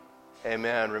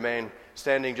Amen. Remain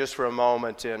standing just for a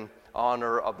moment in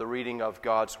honor of the reading of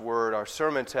God's Word. Our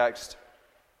sermon text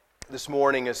this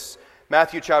morning is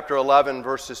Matthew chapter 11,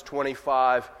 verses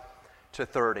 25 to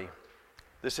 30.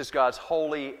 This is God's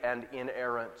holy and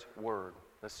inerrant Word.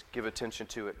 Let's give attention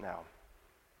to it now.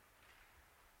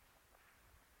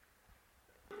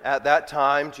 At that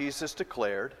time, Jesus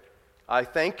declared, "I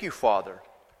thank you, Father,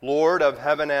 Lord of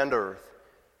heaven and earth,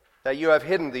 that you have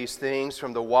hidden these things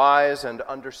from the wise and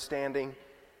understanding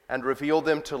and revealed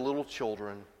them to little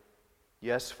children.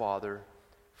 Yes, Father,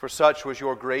 for such was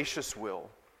your gracious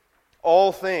will.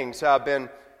 All things have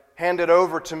been handed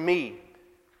over to me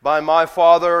by my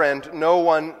Father, and no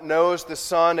one knows the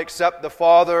Son except the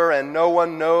Father, and no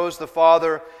one knows the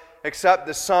Father except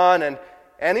the Son, and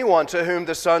anyone to whom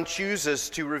the Son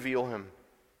chooses to reveal him.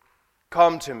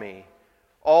 Come to me,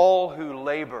 all who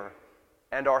labor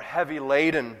and are heavy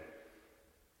laden,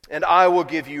 and I will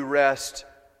give you rest.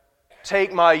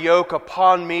 Take my yoke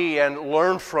upon me and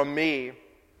learn from me.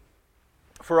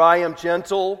 For I am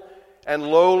gentle and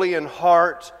lowly in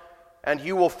heart, and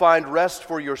you will find rest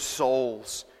for your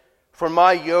souls. For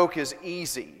my yoke is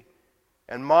easy,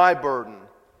 and my burden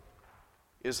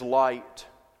is light.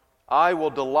 I will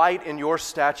delight in your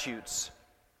statutes."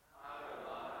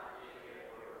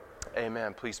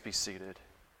 Amen. Please be seated.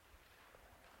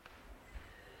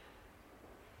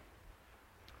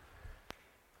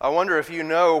 I wonder if you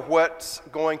know what's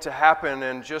going to happen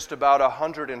in just about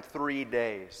 103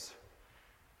 days.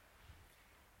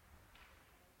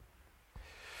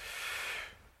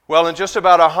 Well, in just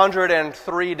about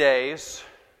 103 days,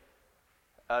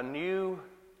 a new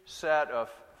set of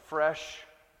fresh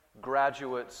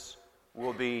graduates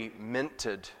will be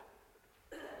minted.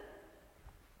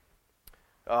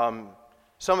 Some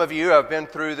of you have been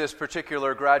through this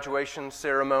particular graduation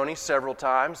ceremony several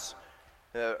times,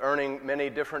 earning many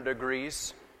different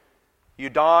degrees. You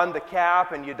don the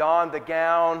cap and you don the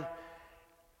gown,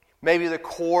 maybe the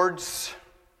cords,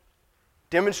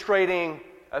 demonstrating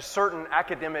a certain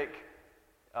academic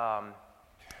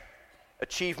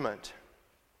achievement.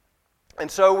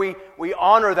 And so we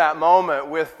honor that moment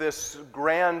with this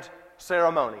grand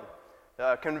ceremony,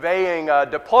 conveying a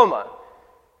diploma,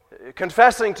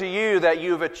 confessing to you that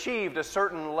you've achieved a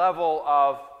certain level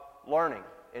of learning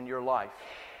in your life.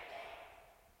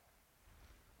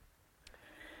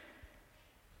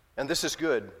 And this is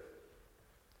good.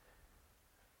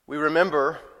 We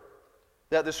remember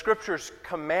that the Scriptures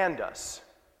command us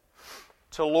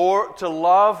to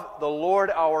love the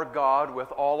Lord our God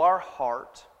with all our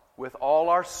heart, with all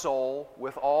our soul,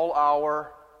 with all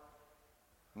our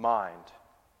mind,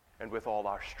 and with all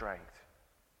our strength.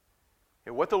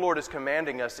 And what the Lord is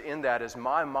commanding us in that is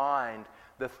my mind,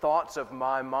 the thoughts of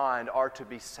my mind are to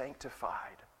be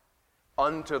sanctified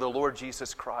unto the Lord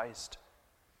Jesus Christ.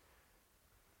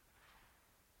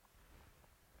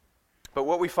 But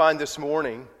what we find this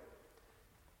morning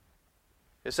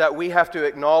is that we have to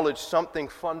acknowledge something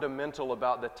fundamental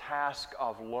about the task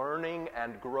of learning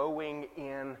and growing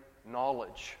in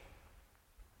knowledge.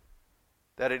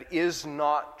 That it is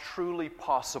not truly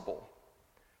possible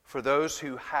for those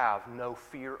who have no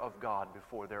fear of God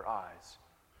before their eyes.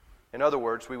 In other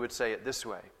words, we would say it this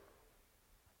way: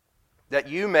 that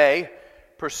you may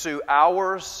pursue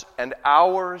hours and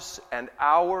hours and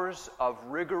hours of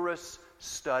rigorous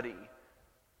study,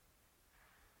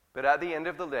 but at the end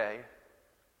of the day,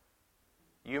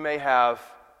 you may have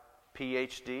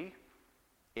PhD,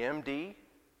 MD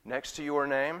next to your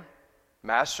name,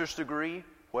 master's degree,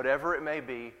 whatever it may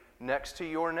be, next to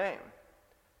your name.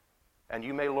 And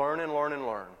you may learn and learn and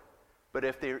learn. But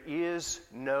if there is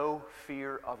no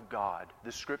fear of God,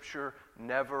 the Scripture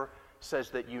never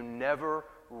says that you never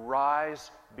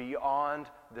rise beyond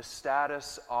the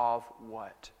status of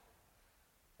what?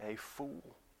 A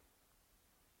fool.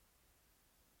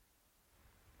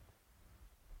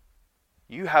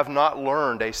 You have not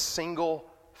learned a single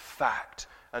fact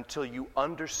until you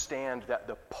understand that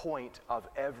the point of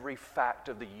every fact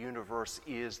of the universe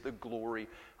is the glory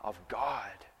of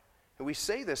God. And we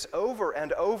say this over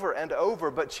and over and over,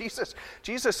 but Jesus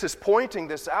is pointing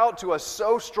this out to us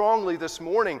so strongly this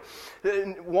morning,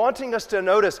 wanting us to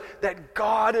notice that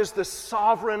God is the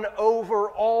sovereign over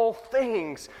all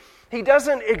things. He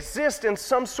doesn't exist in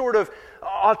some sort of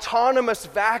autonomous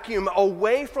vacuum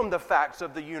away from the facts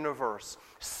of the universe,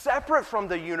 separate from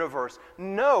the universe.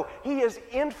 No, He is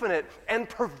infinite and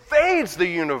pervades the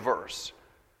universe.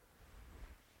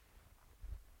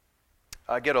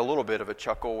 I get a little bit of a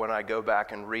chuckle when I go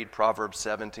back and read Proverbs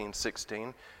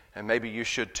 17:16. And maybe you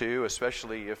should too,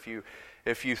 especially if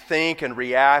you think and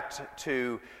react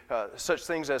to such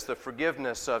things as the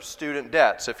forgiveness of student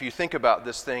debts. If you think about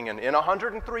this thing, and in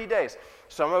 103 days,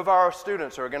 some of our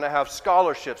students are going to have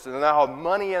scholarships and they'll have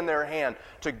money in their hand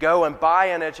to go and buy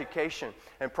an education.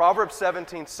 And Proverbs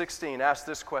 17:16 asks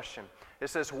this question. It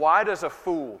says, "Why does a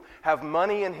fool have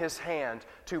money in his hand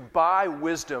to buy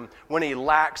wisdom when he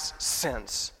lacks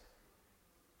sense?"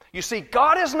 You see,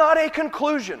 God is not a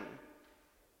conclusion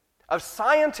of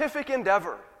scientific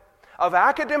endeavor, of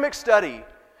academic study.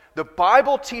 The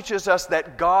Bible teaches us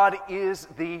that God is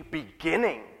the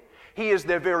beginning. He is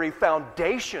the very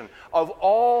foundation of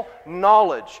all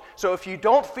knowledge. So if you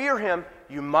don't fear Him,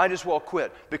 you might as well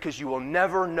quit, because you will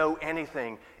never know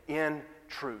anything in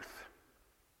truth.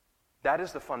 That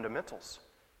is the fundamentals.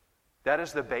 That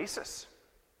is the basis.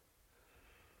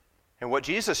 And what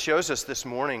Jesus shows us this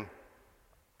morning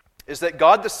is that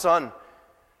God the Son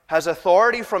has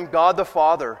authority from God the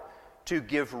Father to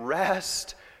give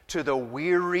rest to the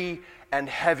weary and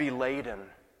heavy laden.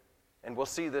 And we'll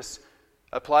see this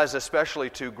applies especially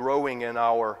to growing in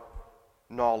our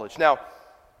knowledge. Now,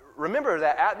 remember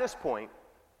that at this point,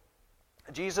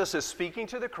 Jesus is speaking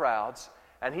to the crowds,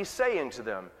 and He's saying to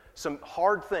them some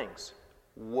hard things.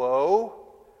 Woe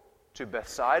to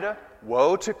Bethsaida,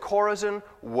 woe to Chorazin,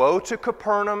 woe to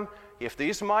Capernaum, if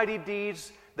these mighty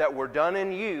deeds that were done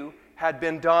in you had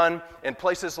been done in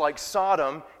places like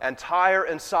Sodom and Tyre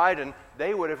and Sidon,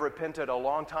 they would have repented a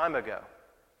long time ago.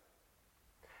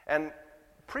 And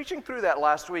preaching through that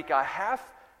last week, I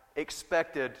half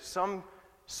expected some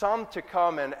to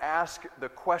come and ask the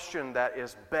question that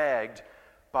is begged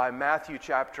by Matthew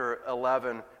chapter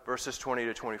 11, verses 20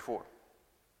 to 24.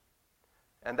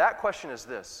 And that question is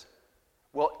this: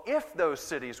 well, if those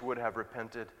cities would have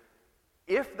repented,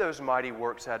 if those mighty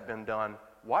works had been done,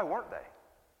 why weren't they?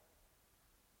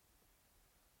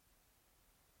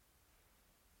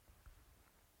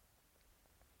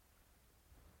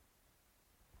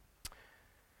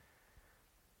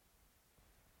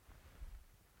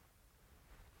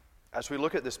 As we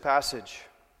look at this passage,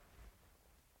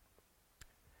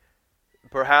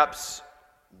 perhaps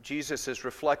Jesus is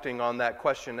reflecting on that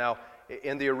question. Now,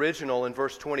 in the original, in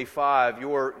verse 25,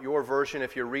 your version,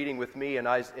 if you're reading with me in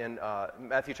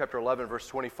Matthew chapter 11, verse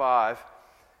 25,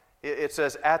 it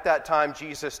says, "At that time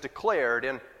Jesus declared,"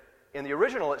 and in the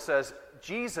original it says,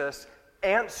 "Jesus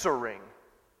answering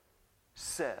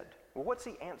said." Well, what's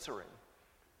He answering?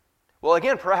 Well,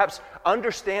 again, perhaps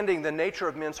understanding the nature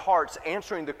of men's hearts,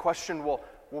 answering the question, well,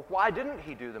 why didn't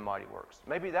He do the mighty works?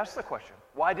 Maybe that's the question.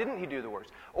 Why didn't He do the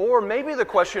works? Or maybe the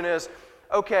question is,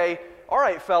 okay, all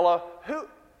right, fella,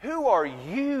 who are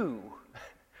you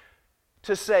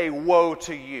to say woe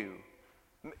to you?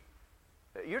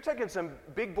 You're taking some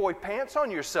big boy pants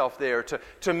on yourself there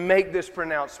to make this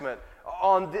pronouncement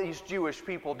on these Jewish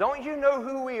people. Don't you know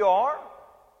who we are?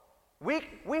 We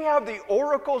have the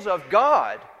oracles of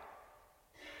God.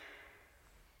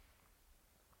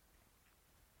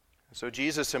 So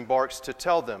Jesus embarks to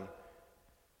tell them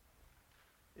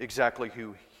exactly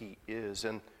who He is.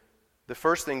 And the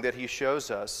first thing that He shows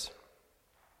us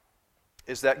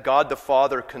is that God the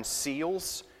Father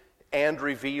conceals and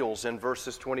reveals in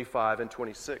verses 25 and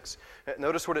 26.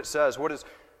 Notice what it says.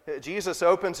 Jesus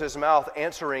opens His mouth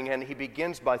answering, and He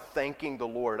begins by thanking the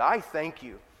Lord. "I thank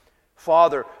you,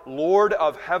 Father, Lord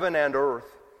of heaven and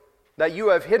earth, that you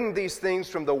have hidden these things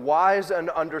from the wise and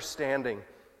understanding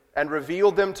and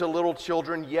revealed them to little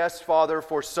children. Yes, Father,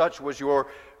 for such was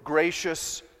your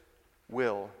gracious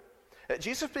will."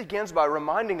 Jesus begins by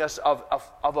reminding us of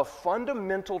a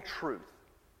fundamental truth.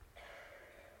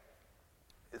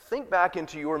 Think back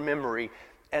into your memory,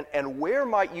 and where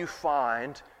might you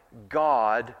find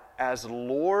God as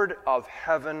Lord of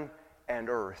heaven and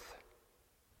earth?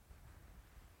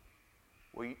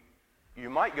 Well, you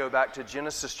might go back to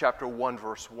Genesis chapter 1,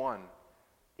 verse 1.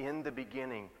 In the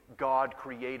beginning, God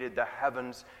created the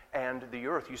heavens and the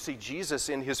earth. You see, Jesus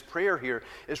in His prayer here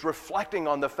is reflecting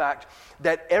on the fact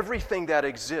that everything that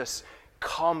exists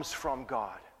comes from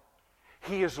God.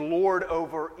 He is Lord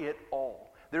over it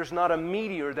all. There's not a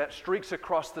meteor that streaks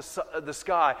across the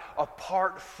sky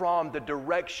apart from the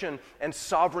direction and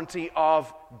sovereignty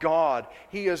of God.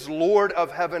 He is Lord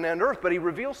of heaven and earth, but He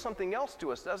reveals something else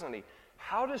to us, doesn't He?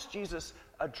 How does Jesus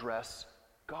address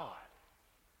God?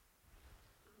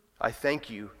 "I thank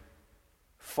you,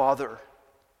 Father."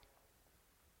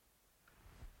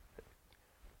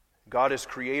 God is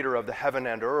creator of the heaven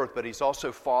and earth, but He's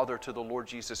also Father to the Lord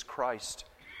Jesus Christ.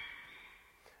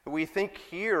 We think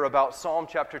here about Psalm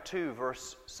chapter 2,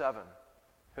 verse 7.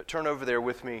 Turn over there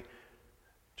with me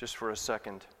just for a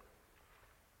second.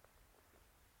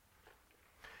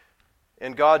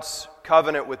 In God's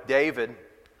covenant with David,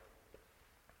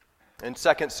 in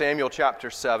 2 Samuel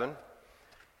chapter 7,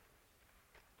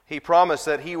 He promised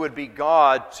that He would be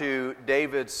God to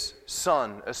David's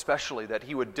son, especially, that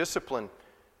He would discipline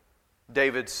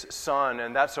David's son,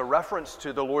 and that's a reference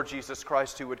to the Lord Jesus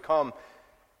Christ who would come.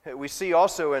 We see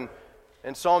also in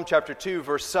Psalm chapter 2,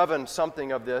 verse 7,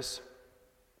 something of this.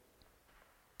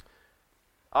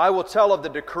 I will tell of the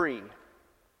decree.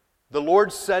 The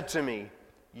Lord said to me,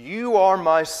 you are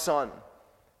my son.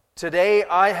 Today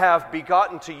I have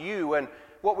begotten to you. And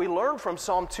what we learn from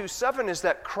Psalm 2:7 is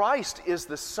that Christ is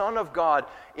the Son of God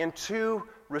in two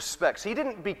respects. He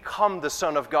didn't become the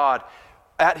Son of God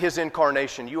at His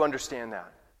incarnation. You understand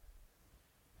that.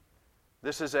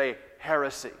 This is a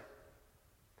heresy.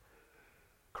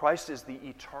 Christ is the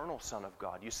eternal Son of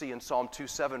God. You see in Psalm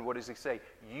 2:7, what does He say?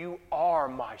 You are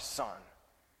my son.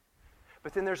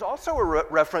 But then there's also a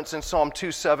reference in Psalm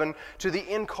 2:7 to the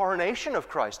incarnation of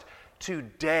Christ.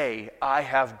 Today I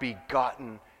have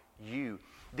begotten you.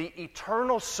 The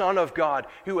eternal Son of God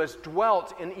who has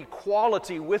dwelt in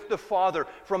equality with the Father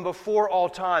from before all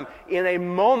time, in a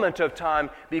moment of time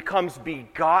becomes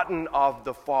begotten of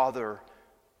the Father.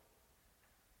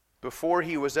 Before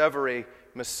He was ever a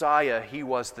Messiah, He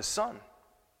was the Son.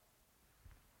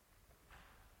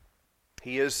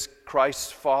 He is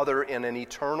Christ's Father in an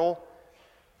eternal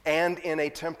and in a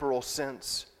temporal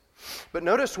sense. But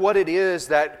notice what it is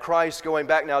that Christ, going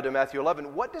back now to Matthew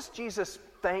 11, what does Jesus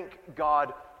thank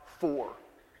God for?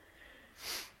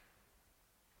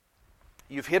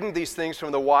 You've hidden these things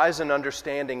from the wise and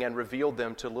understanding and revealed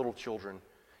them to little children.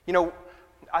 You know,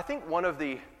 I think one of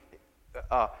the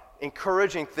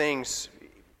encouraging things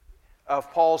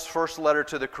of Paul's first letter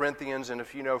to the Corinthians, and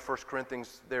if you know 1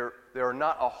 Corinthians, there are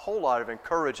not a whole lot of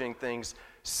encouraging things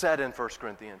said in 1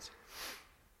 Corinthians.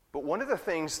 But one of the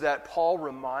things that Paul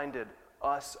reminded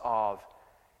us of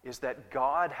is that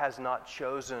God has not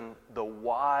chosen the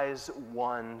wise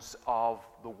ones of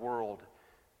the world.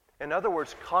 In other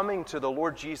words, coming to the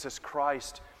Lord Jesus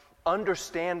Christ,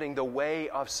 understanding the way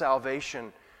of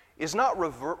salvation, is not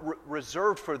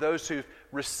reserved for those who've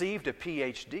received a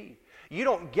PhD. You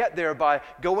don't get there by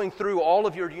going through all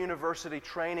of your university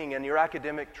training and your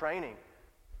academic training.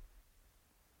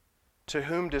 To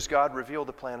whom does God reveal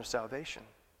the plan of salvation?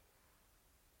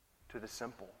 To the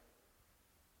simple.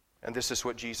 And this is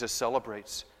what Jesus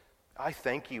celebrates. I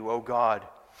thank you, O God,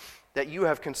 that you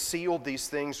have concealed these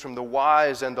things from the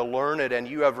wise and the learned, and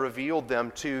you have revealed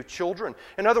them to children.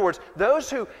 In other words,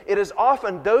 it is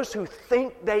often those who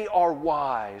think they are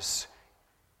wise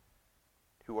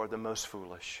who are the most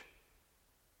foolish.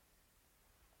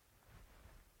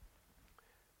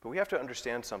 But we have to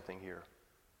understand something here.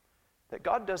 That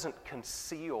God doesn't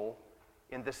conceal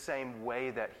in the same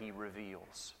way that He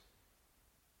reveals.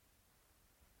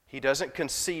 He doesn't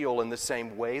conceal in the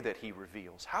same way that He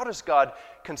reveals. How does God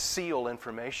conceal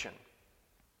information?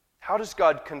 How does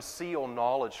God conceal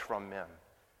knowledge from men?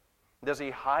 Does He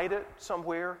hide it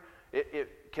somewhere?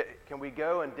 Can we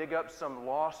go and dig up some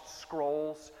lost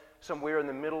scrolls somewhere in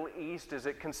the Middle East? Is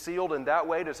it concealed in that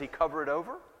way? Does He cover it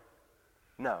over?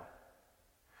 No.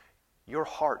 Your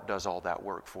heart does all that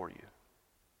work for you.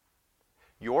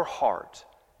 Your heart,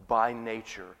 by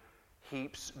nature,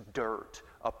 heaps dirt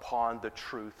upon the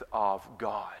truth of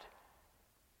God.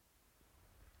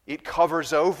 It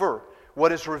covers over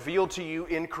what is revealed to you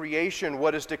in creation,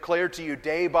 what is declared to you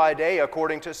day by day,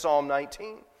 according to Psalm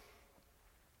 19.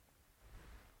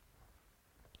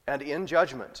 And in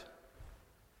judgment,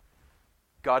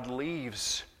 God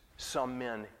leaves some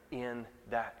men in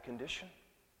that condition.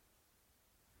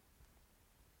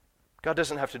 God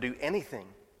doesn't have to do anything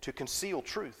to conceal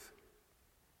truth,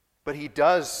 but He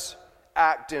does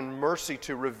act in mercy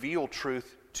to reveal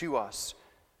truth to us.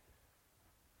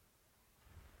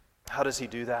 How does He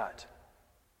do that?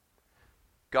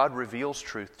 God reveals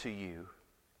truth to you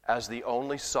as the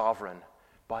only sovereign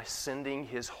by sending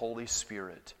His Holy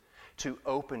Spirit to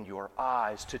open your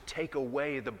eyes, to take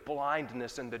away the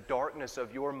blindness and the darkness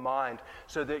of your mind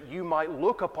so that you might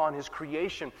look upon His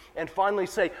creation and finally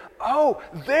say, oh,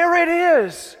 there it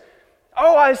is!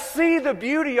 Oh, I see the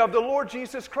beauty of the Lord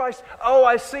Jesus Christ. Oh,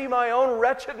 I see my own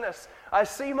wretchedness. I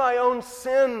see my own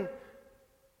sin.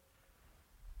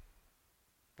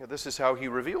 This is how He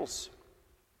reveals.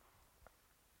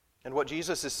 And what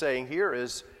Jesus is saying here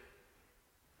is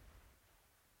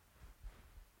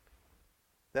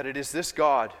that it is this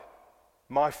God,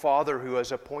 my Father, who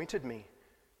has appointed me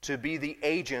to be the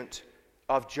agent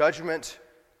of judgment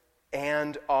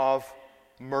and of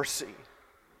mercy.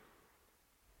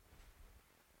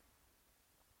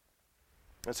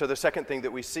 And so the second thing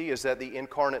that we see is that the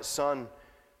incarnate Son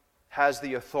has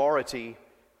the authority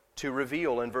to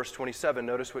reveal. In verse 27,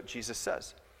 notice what Jesus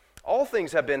says. All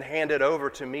things have been handed over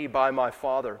to me by my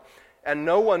Father, and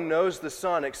no one knows the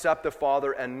Son except the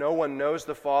Father, and no one knows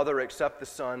the Father except the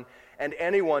Son, and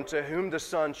anyone to whom the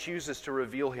Son chooses to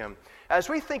reveal him. As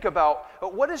we think about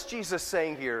what is Jesus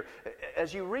saying here,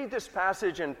 as you read this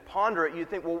passage and ponder it, you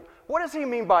think, well, what does he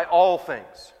mean by all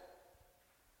things?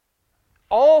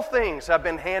 All things have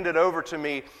been handed over to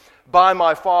me by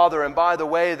my Father. And by the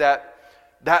way,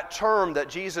 that term that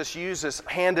Jesus uses,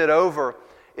 handed over,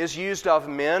 is used of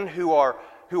men who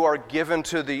are given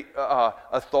to the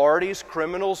authorities,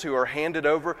 criminals who are handed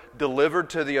over, delivered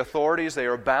to the authorities. They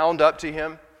are bound up to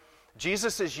him.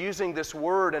 Jesus is using this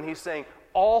word and he's saying,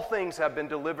 all things have been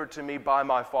delivered to me by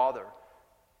my Father.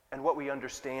 And what we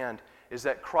understand is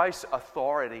that Christ's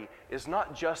authority is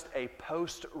not just a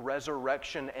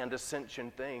post-resurrection and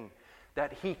ascension thing,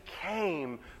 that he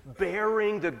came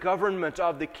bearing the government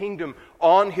of the kingdom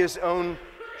on his own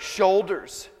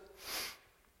shoulders.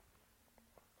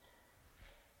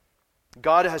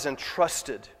 God has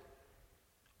entrusted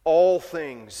all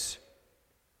things,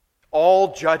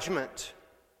 all judgment,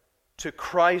 to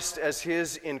Christ as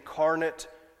his incarnate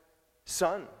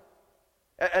Son.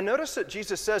 And notice that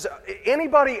Jesus says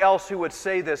anybody else who would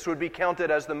say this would be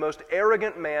counted as the most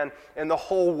arrogant man in the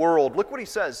whole world. Look what he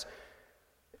says.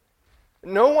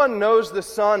 No one knows the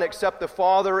Son except the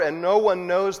Father, and no one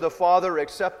knows the Father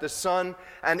except the Son,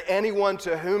 and anyone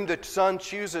to whom the Son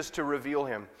chooses to reveal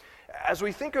him. As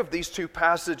we think of these two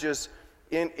passages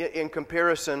in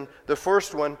comparison, the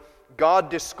first one, God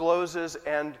discloses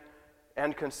and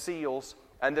conceals,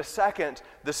 and the second,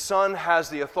 the Son has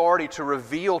the authority to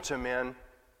reveal to men.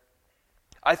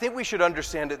 I think we should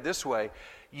understand it this way.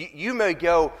 You may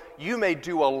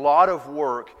do a lot of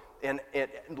work and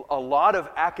a lot of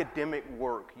academic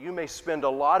work. You may spend a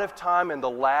lot of time in the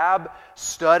lab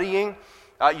studying.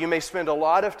 You may spend a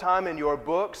lot of time in your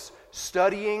books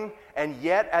studying, and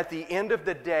yet at the end of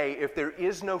the day, if there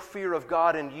is no fear of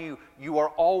God in you, you are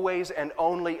always and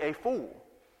only a fool.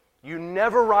 You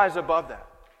never rise above that.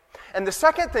 And the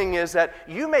second thing is that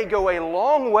you may go a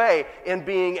long way in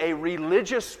being a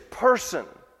religious person.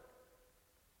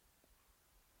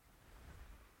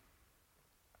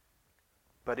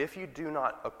 But if you do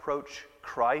not approach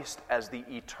Christ as the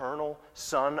eternal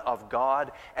Son of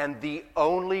God and the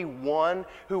only one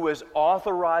who is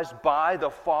authorized by the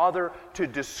Father to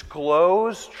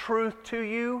disclose truth to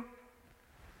you,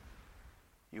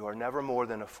 you are never more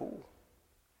than a fool.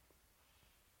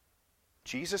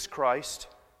 Jesus Christ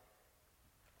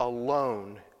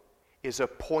alone is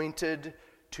appointed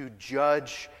to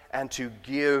judge and to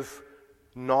give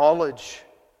knowledge.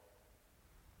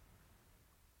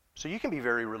 So you can be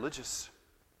very religious.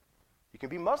 You can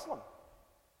be Muslim.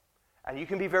 And you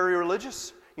can be very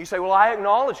religious. You say, well, I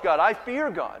acknowledge God. I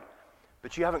fear God.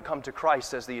 But you haven't come to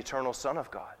Christ as the eternal Son of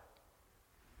God.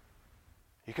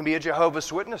 You can be a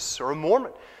Jehovah's Witness or a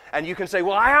Mormon. And you can say,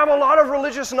 well, I have a lot of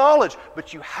religious knowledge.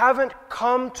 But you haven't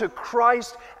come to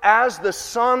Christ as the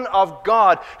Son of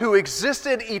God, who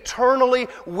existed eternally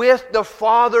with the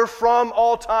Father from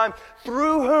all time,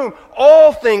 through whom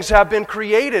all things have been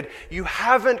created. You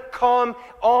haven't come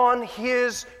on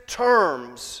his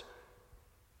terms.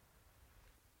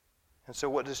 And so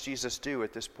what does Jesus do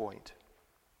at this point?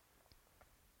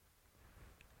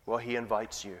 Well, he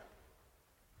invites you.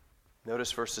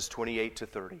 Notice verses 28 to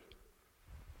 30.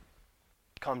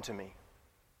 Come to me.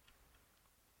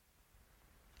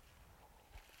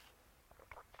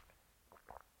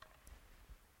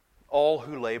 All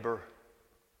who labor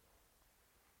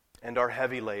and are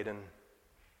heavy laden,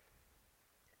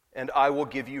 and I will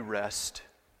give you rest.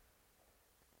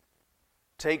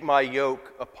 Take my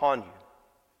yoke upon you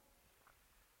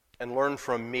and learn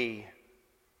from me,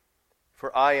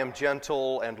 for I am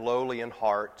gentle and lowly in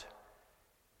heart,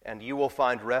 and you will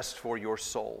find rest for your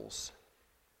souls.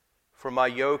 For my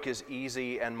yoke is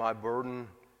easy and my burden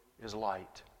is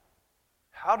light.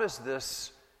 How does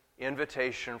this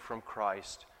invitation from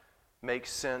Christ make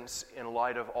sense in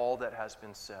light of all that has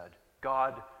been said?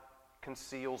 God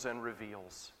conceals and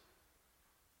reveals.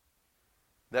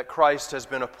 That Christ has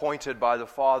been appointed by the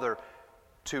Father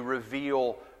to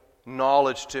reveal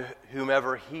knowledge to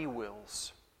whomever he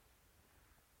wills.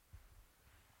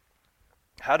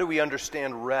 How do we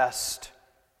understand rest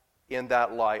in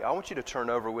that light? I want you to turn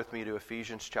over with me to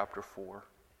Ephesians chapter 4.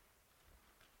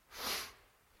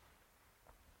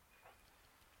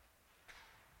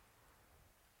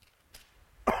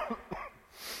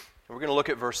 We're going to look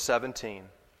at verse 17.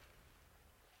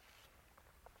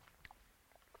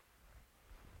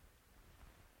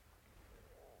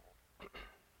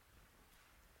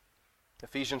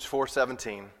 Ephesians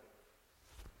 4:17.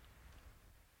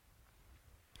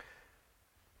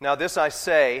 Now this I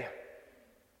say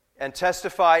and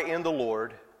testify in the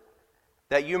Lord,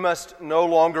 that you must no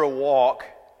longer walk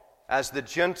as the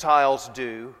Gentiles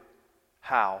do.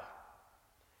 How?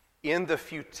 In the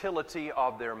futility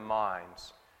of their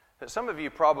minds. Some of you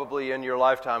probably in your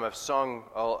lifetime have sung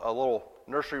a little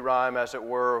nursery rhyme, as it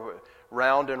were,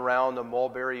 round and round the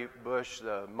mulberry bush,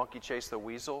 the monkey chased the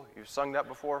weasel. You've sung that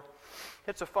before?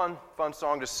 It's a fun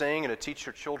song to sing and to teach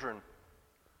your children.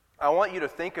 I want you to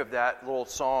think of that little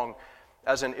song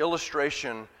as an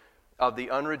illustration of the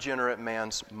unregenerate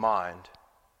man's mind.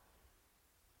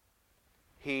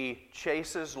 He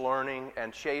chases learning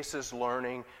and chases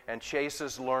learning and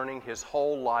chases learning his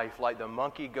whole life, like the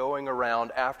monkey going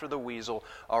around after the weasel,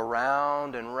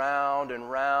 around and round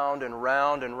and round and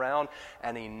round and round,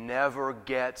 and he never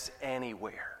gets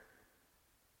anywhere.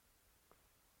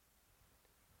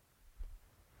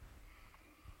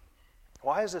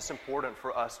 Why is this important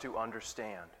for us to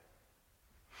understand?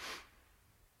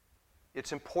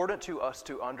 It's important to us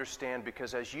to understand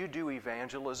because as you do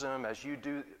evangelism, as you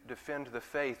do defend the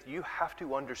faith, you have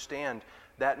to understand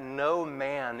that no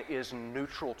man is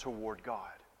neutral toward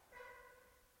God.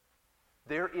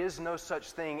 There is no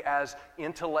such thing as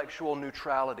intellectual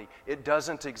neutrality. It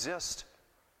doesn't exist.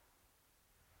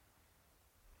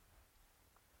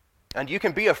 And you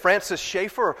can be a Francis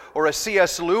Schaeffer or a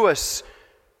C.S. Lewis,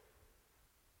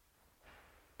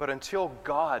 but until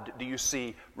God, do you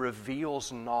see,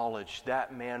 reveals knowledge,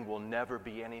 that man will never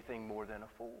be anything more than a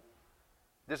fool.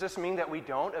 Does this mean that we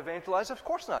don't evangelize? Of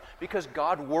course not, because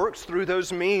God works through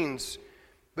those means.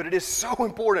 But it is so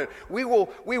important. We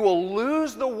will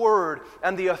lose the Word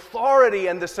and the authority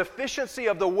and the sufficiency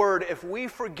of the Word if we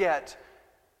forget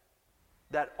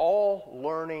that all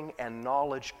learning and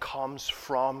knowledge comes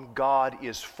from God,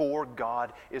 is for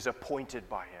God, is appointed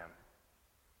by Him.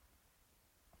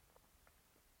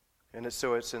 And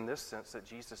so it's in this sense that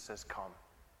Jesus says, come.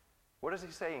 What is He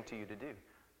saying to you to do?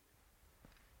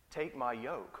 Take my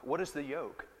yoke. What is the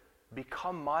yoke?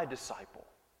 Become my disciple.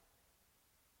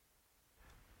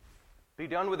 Be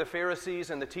done with the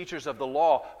Pharisees and the teachers of the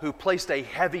law who placed a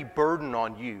heavy burden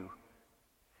on you.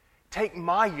 Take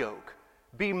my yoke.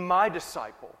 Be my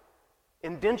disciple.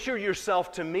 Indenture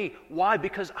yourself to me. Why?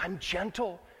 Because I'm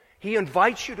gentle. He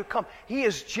invites you to come. He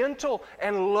is gentle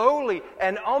and lowly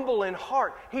and humble in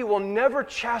heart. He will never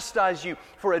chastise you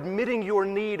for admitting your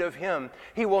need of Him.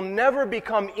 He will never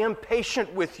become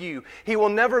impatient with you. He will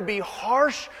never be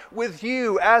harsh with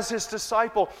you as His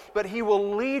disciple, but He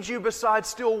will lead you beside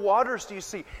still waters, do you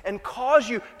see, and cause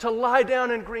you to lie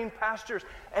down in green pastures.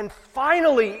 And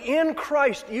finally, in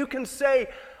Christ, you can say,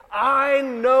 I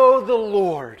know the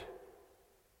Lord.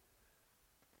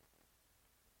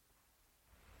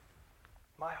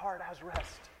 My heart has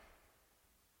rest.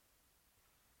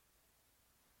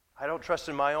 I don't trust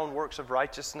in my own works of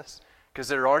righteousness because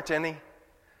there aren't any.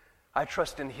 I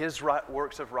trust in His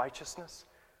works of righteousness.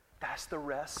 That's the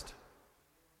rest.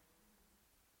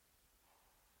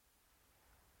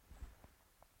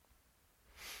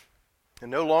 And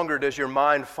no longer does your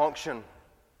mind function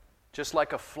just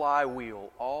like a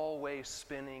flywheel, always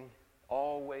spinning,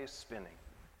 always spinning.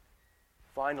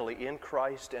 Finally, in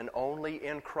Christ and only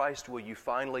in Christ will you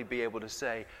finally be able to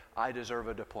say, I deserve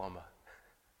a diploma.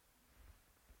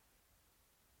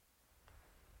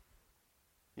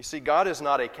 You see, God is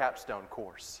not a capstone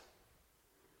course.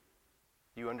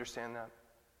 You understand that?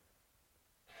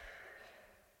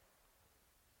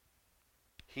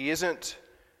 He isn't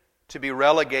to be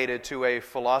relegated to a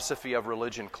philosophy of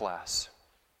religion class.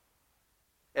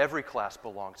 Every class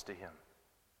belongs to Him.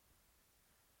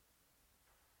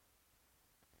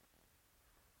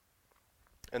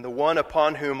 And the one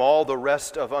upon whom all the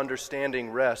rest of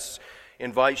understanding rests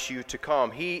invites you to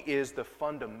come. He is the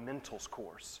fundamentals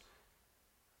course.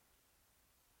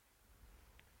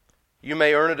 You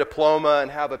may earn a diploma and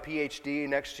have a PhD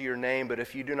next to your name, but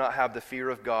if you do not have the fear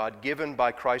of God given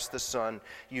by Christ the Son,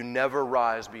 you never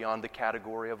rise beyond the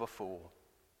category of a fool.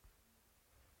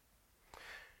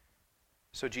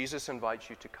 So Jesus invites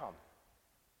you to come.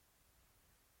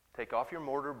 Take off your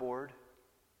mortarboard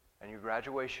and your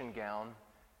graduation gown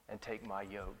and take my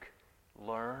yoke.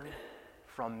 Learn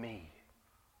from me,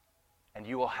 and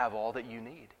you will have all that you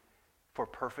need for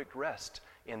perfect rest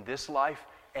in this life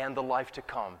and the life to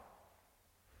come.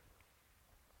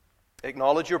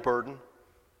 Acknowledge your burden,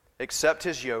 accept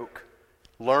His yoke,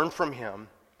 learn from Him,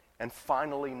 and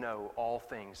finally know all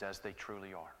things as they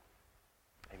truly are.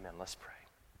 Amen. Let's pray.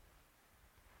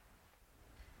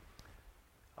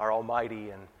 Our almighty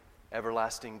and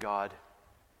everlasting God,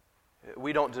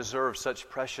 we don't deserve such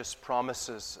precious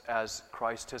promises as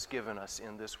Christ has given us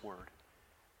in this word.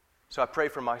 So I pray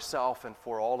for myself and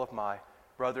for all of my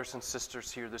brothers and sisters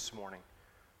here this morning,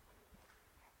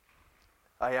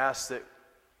 I ask that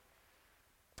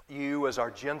you, as our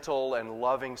gentle and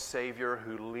loving Savior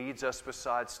who leads us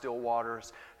beside still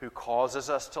waters, who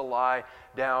causes us to lie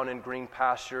down in green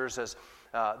pastures, as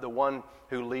the one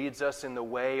who leads us in the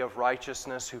way of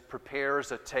righteousness, who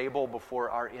prepares a table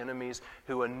before our enemies,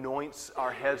 who anoints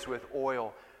our heads with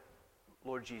oil,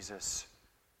 Lord Jesus,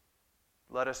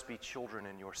 let us be children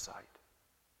in your sight,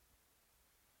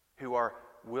 who are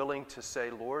willing to say,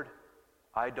 Lord,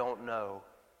 I don't know,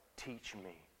 teach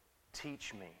me,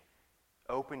 teach me.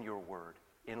 Open your word.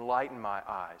 Enlighten my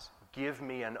eyes. Give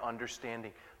me an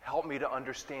understanding. Help me to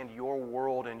understand your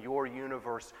world and your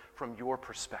universe from your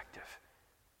perspective.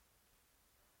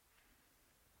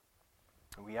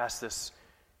 And we ask this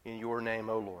in your name,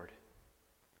 O Lord.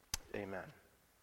 Amen.